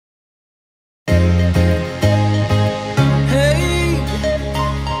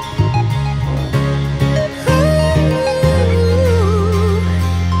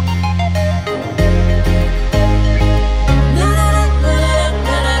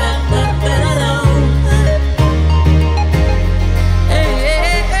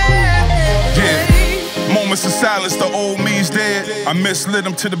I misled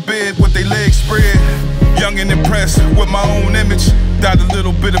them to the bed with their legs spread. Young and impressed with my own image. Got a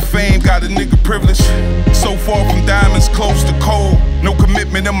little bit of fame, got a nigga privilege. So far from diamonds, close to cold. No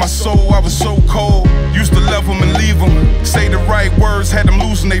commitment in my soul, I was so cold. Used to love them and leave them. Say the right words, had them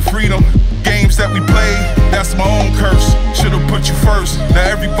losing their freedom. Games that we played, that's my own curse. Should've put you first, now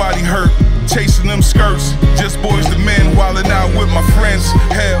everybody hurt. Chasing them skirts, just boys to men, wildin' out with my friends.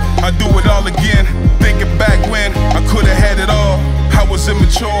 Hell, I do it all again. Thinking back when I could've had it all. I was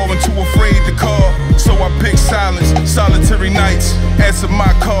immature and too afraid to call. So I picked silence, solitary nights. Answer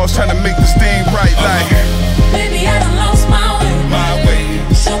my calls, trying to make this thing right like Baby, I done lost my way. My way.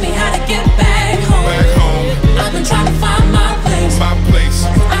 Show me how to get back home. Back home. I've been trying to find my place. My place.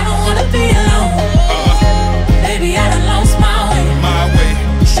 I don't wanna be alone. Baby, I done lost my way. My way.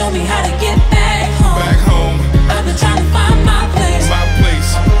 Show me how to get back home. Back home. I've been trying to find my place. My place.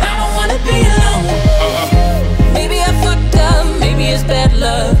 I don't wanna be alone. Maybe I fucked up, maybe it's bad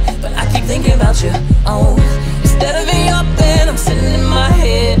luck, but I keep thinking about you. Oh, instead of in your bed, I'm sitting in my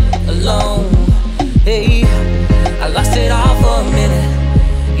head alone. Hey, I lost it all for a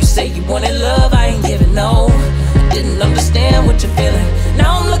minute. You say you wanted love, I ain't giving no. I didn't understand what you're feeling.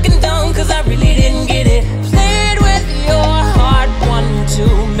 Now I'm looking dumb, cause I really didn't get it. Played with your heart one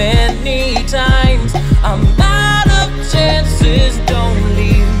too many times. I'm out of chances, don't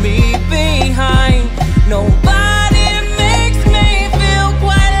leave me behind. Nobody makes me feel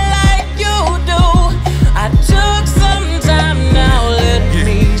quite like you do. I took some time, now let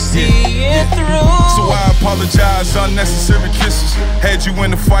me see it through. So I apologize, unnecessary kisses. Had you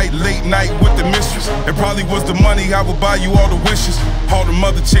in a fight late night with the mistress. It probably was the money, I would buy you all the wishes. All the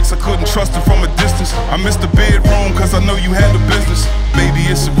mother chicks, I couldn't trust her from a distance. I missed the bedroom, cause I know you had the business. Baby,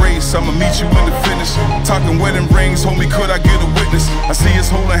 it's a race, I'ma meet you in the finish. Talking wedding rings, homie, could I get a witness? I see us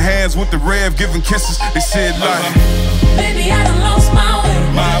holding hands with the Rev, giving kisses. They said like Baby, I done lost my way.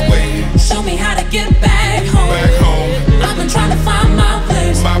 My way. Show me how to get back home. Back home. I've been trying to find my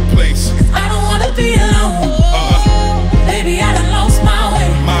place. My place. I don't wanna be alone. Baby, I done lost my way.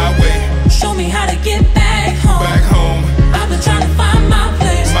 My way. Show me how to get back home. Back home. I've been trying to find my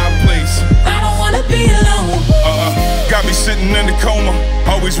place. My place. I don't wanna be alone. Got me sitting in a coma,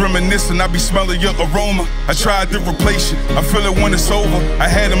 always reminiscing, I be smelling your aroma. I tried to replace you, I feel it when it's over. I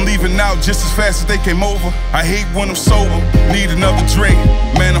had them leaving out just as fast as they came over. I hate when I'm sober, need another drink.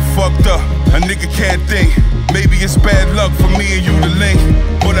 Man, I'm fucked up, a nigga can't think. Maybe it's bad luck for me and you to link,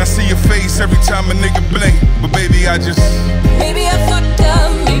 but I see your face every time a nigga blink. But baby, I just Maybe I fucked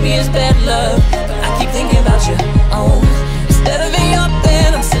up, maybe it's bad luck, but I keep thinking about you. Oh, instead of in your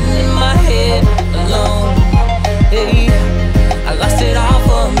bed, I'm sitting in my head alone. Hey, I lost it all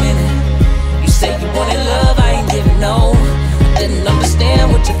for a minute. You say you wanted love, I ain't giving no. I didn't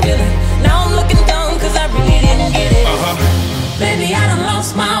understand what you're feeling. Now I'm looking dumb, cause I really didn't get it. Baby, I done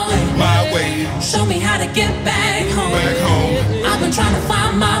lost my way. My way. Show me how to get back home. Back home. I've been trying to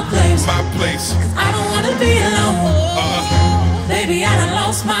find my place. My place. I don't wanna be alone. Baby, I done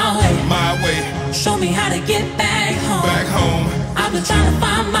lost my way. My way. Show me how to get back home. Back home. I've been trying to find